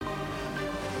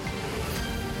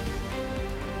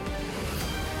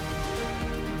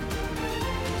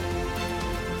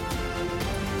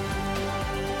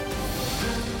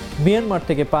Myanmar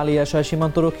থেকে পালিয়ে আসা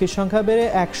সীমান্তরক্ষীর সংখ্যা বেড়ে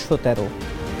 ১১৩।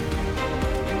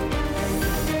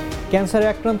 ক্যান্সারে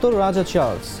আক্রান্ত রাজা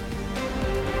চার্লস।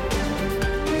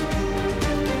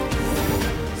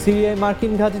 সিরিয়ায়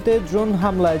মার্কিন ঘাঁটিতে ড্রোন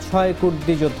হামলায় ৬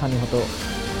 কুর্দি যোদ্ধা নিহত।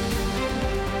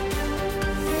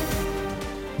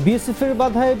 বিএসএফের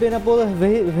বাধায় বেনাপোল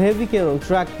ভেহিকেল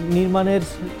ট্রাক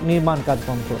নির্মাণ কাজ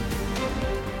বন্ধ।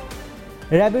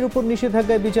 র্যাবের উপর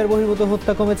নিষেধাজ্ঞায় বিচার বহির্ভূত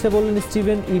হত্যা কমেছে বললেন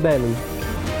স্টিভেন ইবাইলু।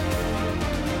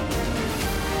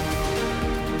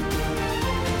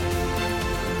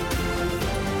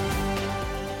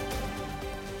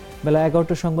 বেলা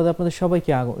 ১১টার সংবাদে আপনাদের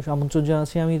সবাইকে আমন্ত্রণ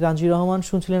জানাচ্ছি। আমি তানজির রহমান।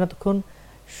 শুনছিলেন এতক্ষণ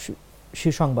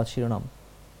সংবাদ শিরোনাম।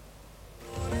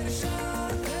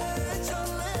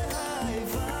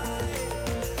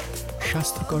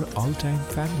 স্বাস্থ্যকর অল টাইম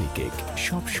ফ্যামিলি কেক,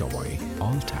 সব সময়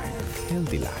অল টাইম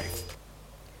হেলদি লাইফ।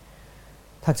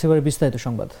 থাকছে এবারে বিস্তারিত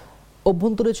সংবাদ।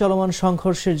 অভ্যন্তরে চলমান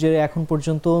সংঘর্ষের জেরে এখন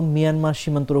পর্যন্ত মিয়ানমার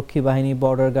সীমান্তরক্ষী বাহিনী,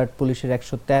 বর্ডার গার্ড পুলিশের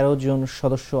 ১১৩ জন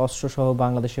সদস্য অস্ত্রসহ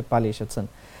বাংলাদেশে পালিয়ে এসেছেন।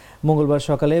 মঙ্গলবার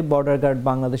সকালে বর্ডার গার্ড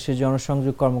বাংলাদেশের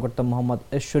জনসংযোগ কর্মকর্তা মোহাম্মদ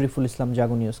শরীফুল ইসলাম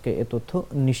জাগো নিউজকে এ তথ্য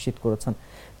নিশ্চিত করেছেন।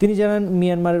 তিনি জানান,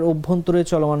 মিয়ানমারের অভ্যন্তরে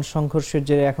চলমান সংঘর্ষের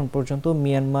জেরে এখন পর্যন্ত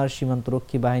মিয়ানমার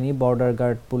সীমান্তরক্ষী বাহিনী, বর্ডার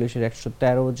গার্ড পুলিশের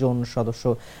 ১১৩ জন সদস্য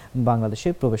বাংলাদেশে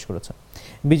প্রবেশ করেছে।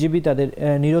 বিজিবি তাদের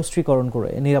নিরস্ত্রীকরণ করে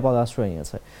নিরাপদ আশ্রয়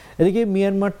নিয়েছে। এদিকে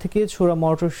মিয়ানমার থেকে ছোড়া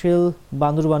মটরশেল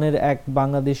বান্দরবানের এক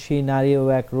বাংলাদেশি নারী ও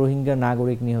এক রোহিঙ্গা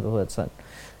নাগরিক নিহত হয়েছেন।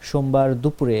 সোমবার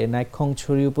দুপুরে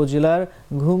নাইক্ষ্যংছড়ি উপজেলার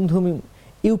ঘুমধুম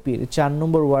ইউপির ৪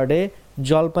 নম্বর ওয়ার্ডে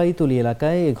জলপাইতলি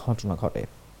এলাকায় এ ঘটনা ঘটে।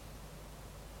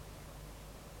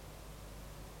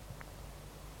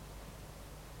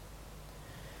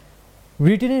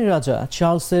 ব্রিটেনের রাজা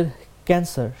চার্লসের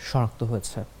ক্যান্সার শনাক্ত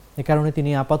হয়েছে। এ কারণে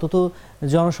তিনি আপাতত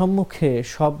জনসম্মুখে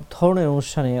সব ধরনের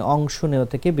অনুষ্ঠানে অংশ নেওয়া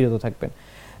থেকে বিরত থাকবেন।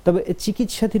 তবে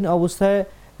চিকিৎসাধীন অবস্থায়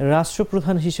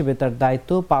রাষ্ট্রপ্রধান হিসেবে তার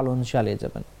দায়িত্ব পালন চালিয়ে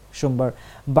যাবেন। সোমবার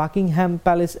বাকিংহ্যাম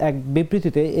প্যালেস এক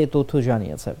বিবৃতিতে এ তথ্য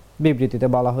জানিয়েছে। বিবৃতিতে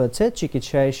বলা হয়েছে,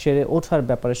 চিকিৎসায় সেরে ওঠার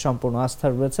ব্যাপারে সম্পূর্ণ আস্থা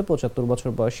রয়েছে ৭৫ বছর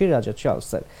বয়সী রাজা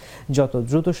চার্লসের। যত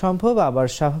দ্রুত সম্ভব আবার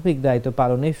স্বাভাবিক দায়িত্ব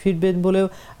পালনে ফিরবেন বলেও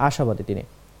আশাবাদী তিনি।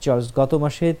 চার্লস গত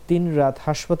মাসে ৩ রাত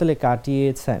হাসপাতালে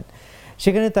কাটিয়েছেন।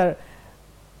 সেখানে তার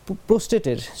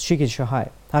প্রোস্টেটের চিকিৎসা হয়।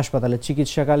 হাসপাতালে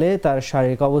চিকিৎসাকালে তার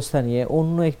শারীরিক অবস্থা নিয়ে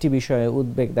অন্য একটি বিষয়ে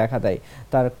উদ্বেগ দেখা দেয়।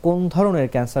 তার কোন ধরনের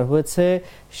ক্যান্সার হয়েছে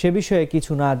সে বিষয়ে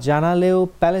কিছু না জানালেও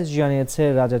প্যালেস জানিয়েছে,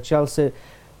 রাজা চার্লসের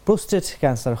প্রোস্টেট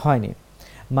ক্যান্সার হয়নি।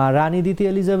 মা রানী দ্বিতীয়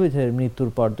এলিজাবেথের মৃত্যুর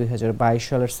পর ২০২২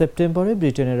 সালের সেপ্টেম্বরে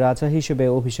ব্রিটেনের রাজা হিসেবে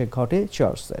অভিষেক ঘটে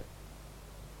চার্লসের।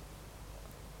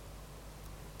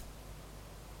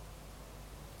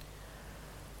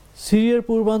 সিরিয়ার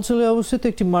পূর্বাঞ্চলে অবস্থিত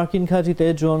একটি মার্কিন ঘাঁটিতে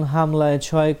ড্রোন হামলায়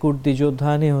 ৬ কুর্দি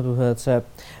যোদ্ধা নিহত হয়েছে।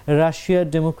 রাশিয়ার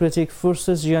ডেমোক্রেটিক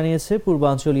ফোর্সেস জানিয়েছে,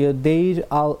 পূর্বাঞ্চলীয় দেইর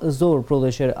আল জোর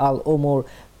প্রদেশের আল ওমর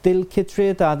তেলক্ষেত্রে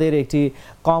তাদের একটি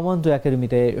কমান্ডো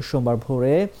একাডেমিতে সোমবার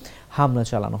ভোরে হামলা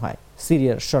চালানো হয়।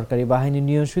 সিরিয়ার সরকারি বাহিনী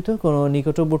নিয়ন্ত্রিত কোনো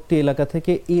নিকটবর্তী এলাকা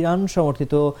থেকে ইরান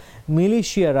সমর্থিত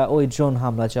মিলিশিয়ারা ওই ড্রোন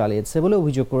হামলা চালিয়েছে বলে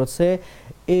অভিযোগ করেছে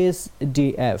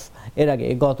এসডিএফ। এর আগে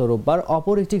গত রোববার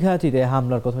অপর একটি ঘাঁটিতে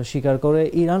হামলার কথা স্বীকার করে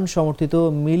ইরান সমর্থিত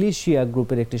মিলিশিয়া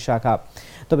গ্রুপের একটি শাখা।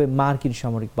 তবে মার্কিন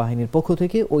সামরিক বাহিনীর পক্ষ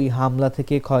থেকে ওই হামলা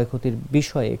থেকে ক্ষয়ক্ষতির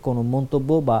বিষয়ে কোনো মন্তব্য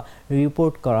বা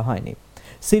রিপোর্ট করা হয়নি।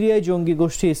 সিরিয়ায় জঙ্গি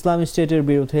গোষ্ঠী ইসলামিক স্টেটের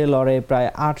বিরুদ্ধে লড়াইয়ে প্রায়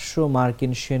 ৮০০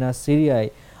 মার্কিন সেনা সিরিয়ায়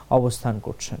অবস্থান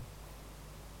করছেন।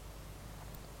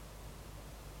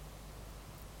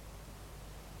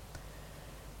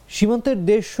 সীমান্তের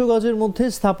 ১৫০ গজের মধ্যে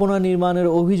স্থাপনা নির্মাণের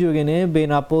অভিযোগ এনে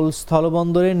বেনাপোল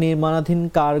স্থলবন্দরে নির্মাণাধীন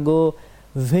কার্গো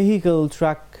ভেহিকেল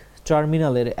ট্রাক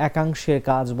টার্মিনালের একাংশের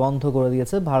কাজ বন্ধ করে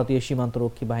দিয়েছে ভারতীয়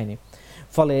সীমান্তরক্ষী বাহিনী।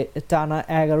 ফলে টানা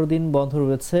 ১১ দিন বন্ধ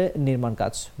রয়েছে নির্মাণ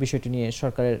কাজ। বিষয়টি নিয়ে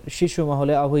সরকারের শীর্ষ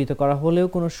মহলে অবহিত করা হলেও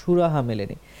কোনো সুরাহা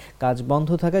মেলেনি। কাজ বন্ধ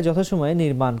থাকায় যথাসময়ে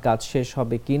নির্মাণ কাজ শেষ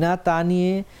হবে কিনা তা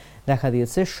নিয়ে দেখা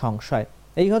দিয়েছে সংশয়।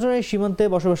 এই ঘটনায় সীমান্তে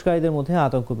বসবাসকারীদের মধ্যে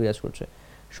আতঙ্ক বিরাজ করছে।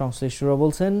 সংশ্লিষ্টরা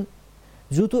বলছেন,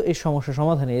 দ্রুত এই সমস্যা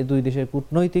সমাধানে দুই দেশের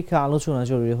কূটনৈতিক আলোচনা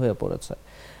জরুরি হয়ে পড়েছে।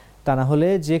 তা না হলে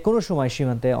যে কোনো সময়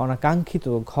সীমান্তে অনাকাঙ্ক্ষিত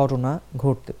ঘটনা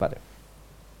ঘটতে পারে।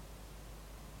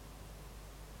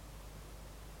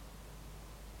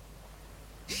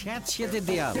 স্যাঁতসেঁতে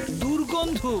দেয়াল,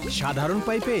 দুর্গন্ধ। সাধারণ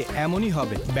পাইপে এমনই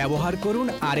হবে। ব্যবহার করুন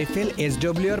RFL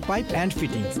SWR pipe and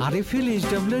fittings. RFL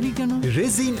SWR কেন?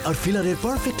 রেজিন আর ফিলারের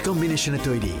পারফেক্ট কম্বিনেশনে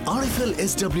তৈরি RFL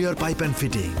SWR pipe and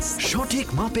fittings সঠিক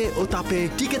মাপে ও তাপে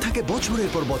টিকে থাকে বছরের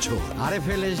পর বছর।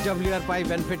 RFL SWR pipe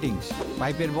and fittings,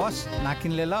 পাইপের বস, না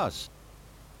কিনলে লস।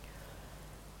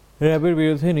 র্যাবের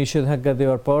বিরুদ্ধে নিষেধাজ্ঞা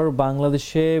দেওয়ার পর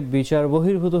বাংলাদেশে বিচার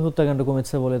বহির্ভূত হত্যাকাণ্ড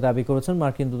কমেছে বলে দাবি করেছেন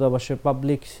মার্কিন দূতাবাসের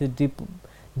public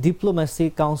Diplomacy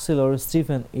Counselor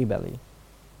Stephen Ebeli.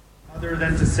 Other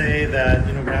than to say that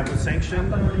RAB was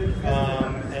sanctioned,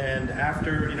 and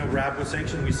after RAB was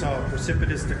sanctioned, we saw a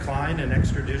precipitous decline in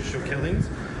extrajudicial killings,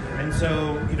 and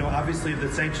so obviously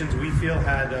the sanctions we feel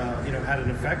had an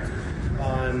effect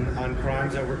on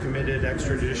crimes that were committed,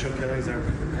 extrajudicial killings that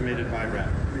were committed by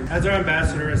RAB. As our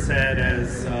ambassador has said,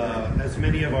 as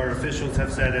many of our officials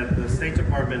have said at the State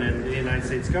Department and the United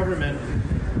States government,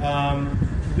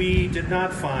 we did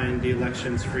not find the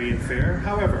elections free and fair.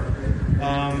 However,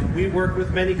 we work with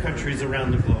many countries around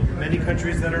the globe, many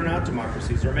countries that are not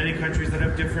democracies, or many countries that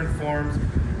have different forms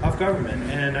of government.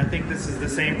 And I think this is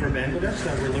the same for Bangladesh,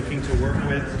 that we're looking to work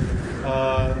with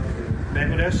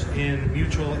Bangladesh in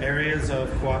mutual areas of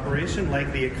cooperation,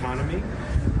 like the economy,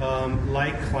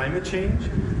 like climate change.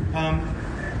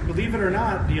 Believe it or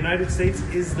not, the United States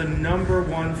is the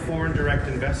 #1 foreign direct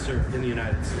investor in the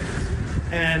United States.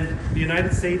 And the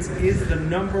United States is the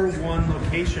 #1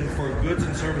 location for goods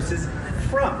and services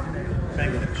from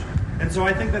Bangladesh. And so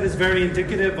I think that is very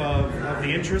indicative of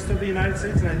the interest of the United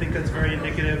States, and I think that's very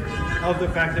indicative of the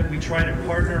fact that we try to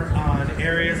partner on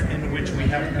areas in which we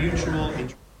have mutual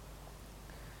interest.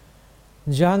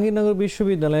 Jahangirnagar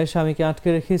বিশ্ববিদ্যালয়ে স্বামীকে আটকে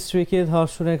রেখে স্ত্রীকে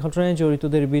ধর্ষণের ঘটনায়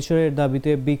জড়িতদের বিচারের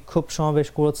দাবিতে বিক্ষোভ সমাবেশ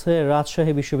করেছে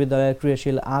রাজশাহী বিশ্ববিদ্যালয়ের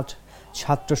ক্রিয়াশীল 8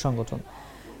 ছাত্র সংগঠন।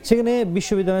 সেখানে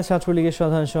বিশ্ববিদ্যালয়ের ছাত্রলীগের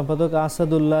সাধারণ সম্পাদক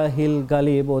আসাদুল্লাহ হিল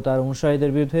গালিব ও তার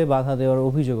অনুসারীদের বিরুদ্ধে বাধা দেওয়ার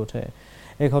অভিযোগ ওঠে।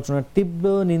 এই ঘটনার তীব্র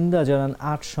নিন্দা জানান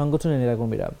 8 সংগঠনের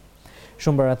নেতাকর্মীরা।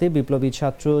 সোমবার রাতে বিপ্লবী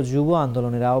ছাত্র যুব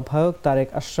আন্দোলনের আহ্বায়ক তারেক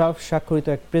আশরাফ স্বাক্ষরিত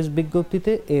এক প্রেস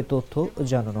বিজ্ঞপ্তিতে এ তথ্য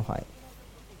জানানো হয়।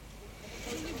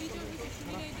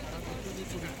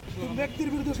 ব্যক্তির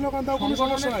বিরুদ্ধে স্লোগান দাও, কোনো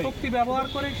সমস্যা নাই। শক্তি ব্যবহার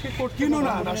করে সে করতে না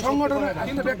না সংগঠন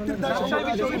একটা ব্যক্তির দ্বারা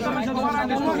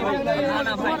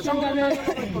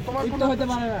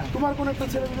তোমার কোন একটা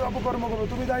ছেলে যদি অপকর্ম করবে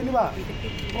তুমি দায় নিবা?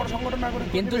 তোমার সংগঠন না করে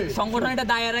কিন্তু সংগঠন এটা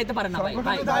দায় এড়াইতে পারে না ভাই।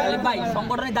 ভাই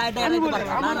সংগঠনের দায় এড়াইতে পারে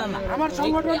না। না না আমার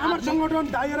সংগঠন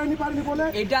দায় এড়াইতে পারেনি বলে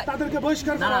তাদেরকে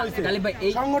বহিষ্কার করা হয়েছে।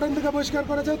 সংগঠন থেকে বহিষ্কার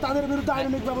করেছে, তাদের বিরুদ্ধে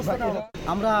আইনানুগ ব্যবস্থা নেওয়া হবে।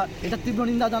 আমরা এটা তীব্র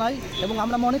নিন্দা জানাই এবং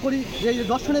আমরা মনে করি যে এই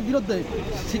দর্শনের বিরুদ্ধে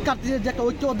শিক্ষার্থীদের যে একটা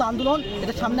ঐক্যবদ্ধ আন্দোলন,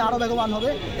 এটা সামনে আরো বেগবান হবে।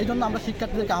 এই জন্য আমরা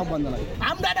শিক্ষার্থীদেরকে আহ্বান জানাই।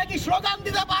 আমরা নাকি স্লোগান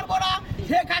দিতে পারবো না,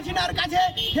 শেখ হাসিনার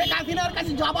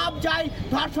কাছে জবাব চাই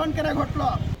ধর্ষণ কেন ঘটলো।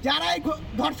 যারাই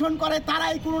ধর্ষণ করে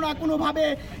তারাই কোনো না কোনো ভাবে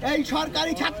এই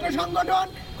সরকারি ছাত্র সংগঠন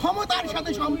ক্ষমতার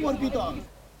সাথে সম্পর্কিত।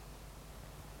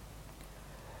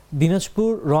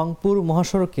 দিনাজপুর রংপুর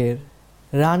মহাসড়কের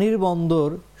রানীর বন্দর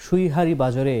সুইহারি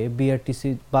বাজারে বিআরটিসি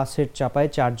বাসের চাপায়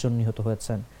 4 জন নিহত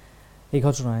হয়েছেন। এই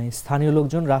ঘটনায় স্থানীয়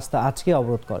লোকজন রাস্তা আজকে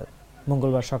অবরোধ করে।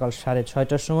 মঙ্গলবার সকাল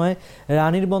 6:30টার সময়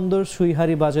রানীর বন্দর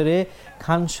সুইহারি বাজারে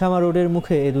খানসামা রোডের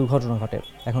মুখে এই দুর্ঘটনা ঘটে।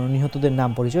 এখনও নিহতদের নাম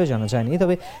পরিচয় জানা যায়নি,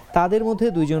 তবে তাদের মধ্যে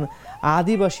 2 জন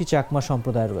আদিবাসী চাকমা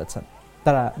সম্প্রদায়ের রয়েছেন।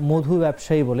 তারা মধু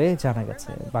ব্যবসায়ী বলে জানা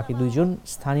গেছে, বাকি 2 জন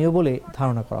স্থানীয় বলে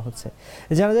ধারণা করা হচ্ছে।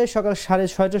 জানা যায় সকাল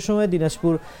 6:30টার সময়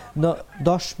দিনাজপুর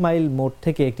 10 মাইল মোড়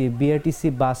থেকে একটি বিআরটিসি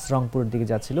বাস রংপুরের দিকে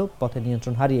যাচ্ছিল। পথে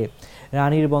নিয়ন্ত্রণ হারিয়ে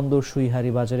রানীর বন্দর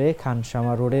সুইহারি বাজারে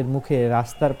খানসামা রোডের মুখে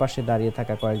রাস্তার পাশে দাঁড়িয়ে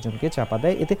থাকা কয়েকজনকে চাপা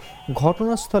দেয়। এতে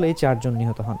ঘটনাস্থলেই 4 জন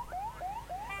নিহত হন।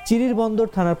 চিরির বন্দর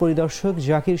থানার পরিদর্শক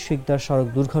জাকির শিকদার সড়ক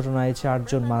দুর্ঘটনায় 4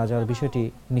 জন মারা যাওয়ার বিষয়টি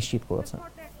নিশ্চিত করেছেন।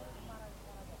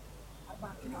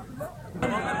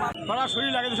 সরাসরি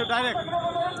লাগিয়ে দিচ্ছে,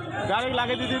 ডাইরেক্ট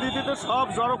লাগিয়ে দিতে তো সব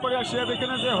জড়ো করে আসিয়া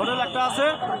এখানে যে হোটেল একটা আছে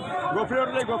গফির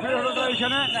হোটেলটা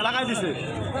এখানে লাগাই দিছে।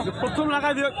 প্রথম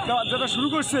লাগাই দিয়ে যেটা শুরু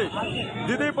করছে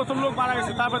দিতেই প্রথম লোক মারা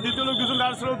গেছে, তারপর দ্বিতীয় লোক 2 জন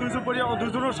দাঁড়িয়ে ছিল, 2 জন পরে 2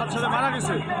 জনের সাথে সাথে মারা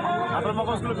গেছে। তারপর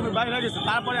মগজগুলো কিন্তু বাইরে গেছে,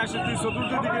 তারপরে আসে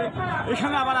চতুর্থ দিকে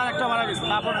এখানে আবার আরেকটা মারা গেছে।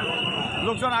 তারপর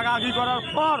লোকজন আগাআগি করার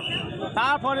পর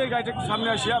তারপরে এই গাড়িটা সামনে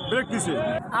আসিয়া ব্রেক দিছে।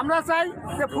 আমরা চাই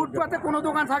যে ফুটপাতে কোনো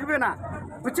দোকান থাকবে না,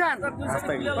 বুঝছেন?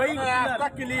 ওই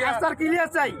রাস্তার ক্লিয়ার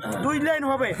চাই, 2 লেন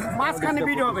হবে, মাঝখানে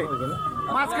বিট হবে,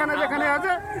 মাঝখানে যেখানে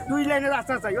আছে 2 লেনের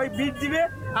রাস্তা চাই। ওই বিট দিবে,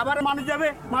 আবার মানুষ যাবে,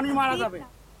 মানুষ মারা যাবে।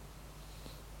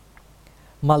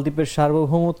 মালদ্বীপের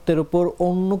সার্বভৌমত্বের উপর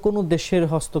অন্য কোনো দেশের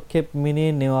হস্তক্ষেপ মেনে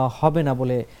নেওয়া হবে না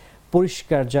বলে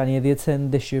পরিষ্কার জানিয়ে দিয়েছেন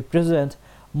দেশীয় প্রেসিডেন্ট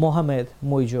মোহামেদ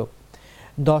মুইজো।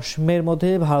 10 মের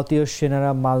মধ্যে ভারতীয়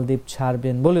সেনারা মালদ্বীপ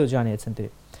ছাড়বেন বলেও জানিয়েছেন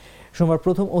তিনি। সোমবার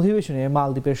প্রথম অধিবেশনে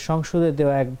মালদ্বীপের সংসদে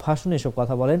দেওয়া এক ভাষণে এসব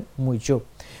কথা বলেন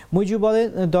মুইজু বলেন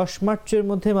 10 মার্চের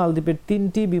মধ্যে মালদ্বীপের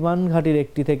 3টি বিমান ঘাঁটির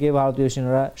একটি থেকে ভারতীয়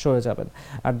সেনারা সরে যাবেন,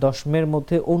 আর 10 মের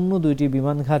মধ্যে অন্য 2টি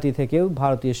বিমান ঘাঁটি থেকেও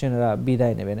ভারতীয় সেনারা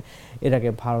বিদায় নেবেন। এর আগে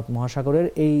ভারত মহাসাগরের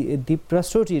এই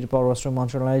দ্বীপরাষ্ট্রটির পররাষ্ট্র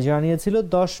মন্ত্রণালয় জানিয়েছিল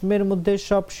 10 মের মধ্যে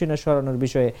সব সেনা সরানোর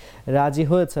বিষয়ে রাজি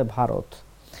হয়েছে ভারত।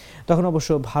 তখন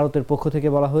অবশ্য ভারতের পক্ষ থেকে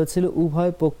বলা হয়েছিল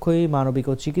উভয় পক্ষই মানবিক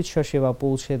ও চিকিৎসা সেবা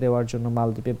পৌঁছে দেওয়ার জন্য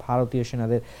মালদ্বীপে ভারতীয়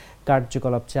সেনাদের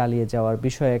কার্যকলাপ চালিয়ে যাওয়ার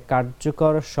বিষয়ে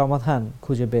কার্যকর সমাধান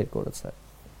খুঁজে বের করেছে।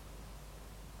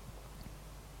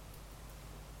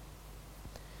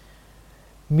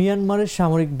 মিয়ানমারের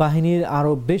সামরিক বাহিনীর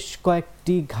আরও বেশ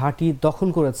কয়েকটি ঘাঁটি দখল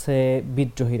করেছে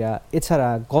বিদ্রোহীরা। এছাড়া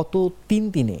গত 3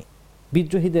 দিনে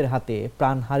বিদ্রোহীদের হাতে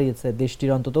প্রাণ হারিয়েছে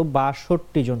দেশটির অন্তত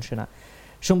 62 জন সেনা।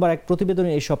 সোমবার এক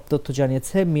প্রতিবেদনে এইসব তথ্য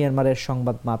জানিয়েছে মিয়ানমারের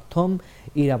সংবাদ মাধ্যম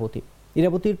ইরাবতী।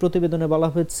 ইরাবতীর প্রতিবেদনে বলা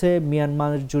হয়েছে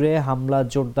মিয়ানমার জুড়ে হামলা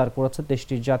জোরদার করেছে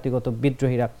দেশটির জাতিগত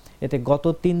বিদ্রোহীরা। এতে গত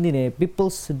 3 দিনে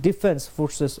পিপলস ডিফেন্স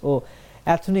ফোর্সেস ও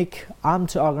এথনিক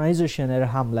আর্মড অর্গানাইজেশনের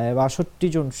হামলায় 62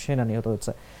 জন সেনা নিহত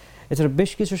হয়েছে। এছাড়া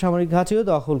বেশ কিছু সামরিক ঘাঁটিও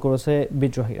দখল করেছে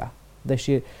বিদ্রোহীরা।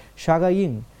 দেশটির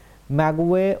সাগাইং,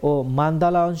 ম্যাগওয়ে ও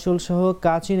মান্দালা অঞ্চল সহ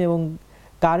কাচিন এবং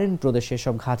কারেন প্রদেশে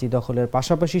সব ঘাঁটি দখলের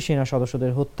পাশাপাশি সেনা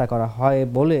সদস্যদের হত্যা করা হয়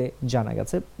বলে জানা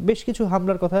গেছে। বেশ কিছু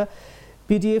হামলার কথা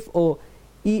পিডিএফ ও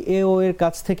ইএও এর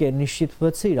কাছ থেকে নিশ্চিত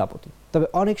হয়েছে ইরাবতী। তবে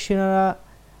অনেক সেনারা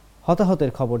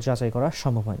হতাহতের খবর যাচাই করা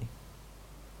সম্ভব হয়নি।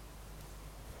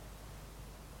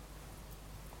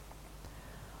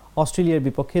 অস্ট্রেলিয়ার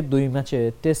বিপক্ষে 2 ম্যাচে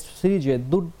টেস্ট সিরিজে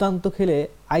দুর্দান্ত খেলে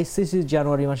আইসিসির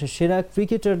জানুয়ারি মাসে সেরা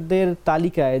ক্রিকেটারদের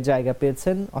তালিকায় জায়গা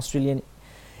পেয়েছেন অস্ট্রেলিয়ান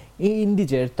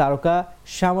ইন্ডিজের তারকা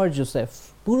শামার জোসেফ।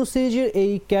 পুরো সিরিজের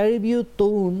এই ক্যারিবীয়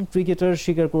তরুণ ক্রিকেটার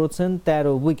শিকার করেছেন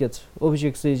 13 উইকেট।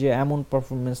 অভিষেক সিরিজে এমন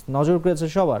পারফরমেন্স নজর কেড়েছে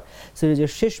সবার।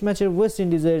 সিরিজের শেষ ম্যাচের ওয়েস্ট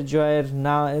ইন্ডিজের জয়ের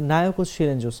নায়কও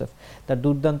ছিলেন জোসেফ। তার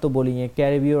দুর্দান্ত বোলিংয়ে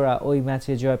ক্যারিবীয়রা ওই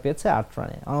ম্যাচে জয় পেয়েছে 8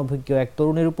 রানে। অনভিজ্ঞ এক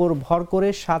তরুণের উপর ভর করে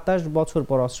 27 বছর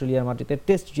পর অস্ট্রেলিয়ার মাটিতে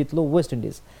টেস্ট জিতল ওয়েস্ট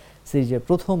ইন্ডিজ। সিরিজের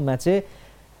প্রথম ম্যাচে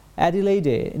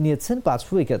অ্যাডিলেইডে নিয়েছেন 5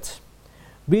 উইকেট।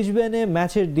 ব্রিসবেনে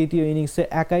ম্যাচের দ্বিতীয় ইনিংসে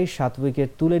একাই 7 উইকেট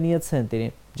তুলে নিয়েছেন তিনি,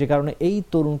 যে কারণে এই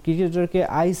তরুণ ক্রিকেটারকে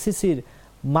আইসিসির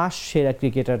মাস সেরা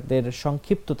ক্রিকেটারদের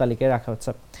সংক্ষিপ্ত তালিকায় রাখা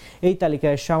হচ্ছে। এই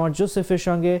তালিকায় শামার জোসেফের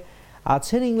সঙ্গে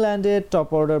আছেন ইংল্যান্ডের top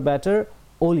order batter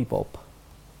Ollie Pope.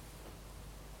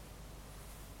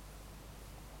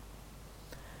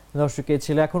 দর্শক, এই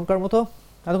ছিল এখনকার মতো।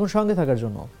 এতক্ষণ সঙ্গে থাকার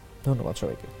জন্য ধন্যবাদ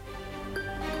সবাইকে।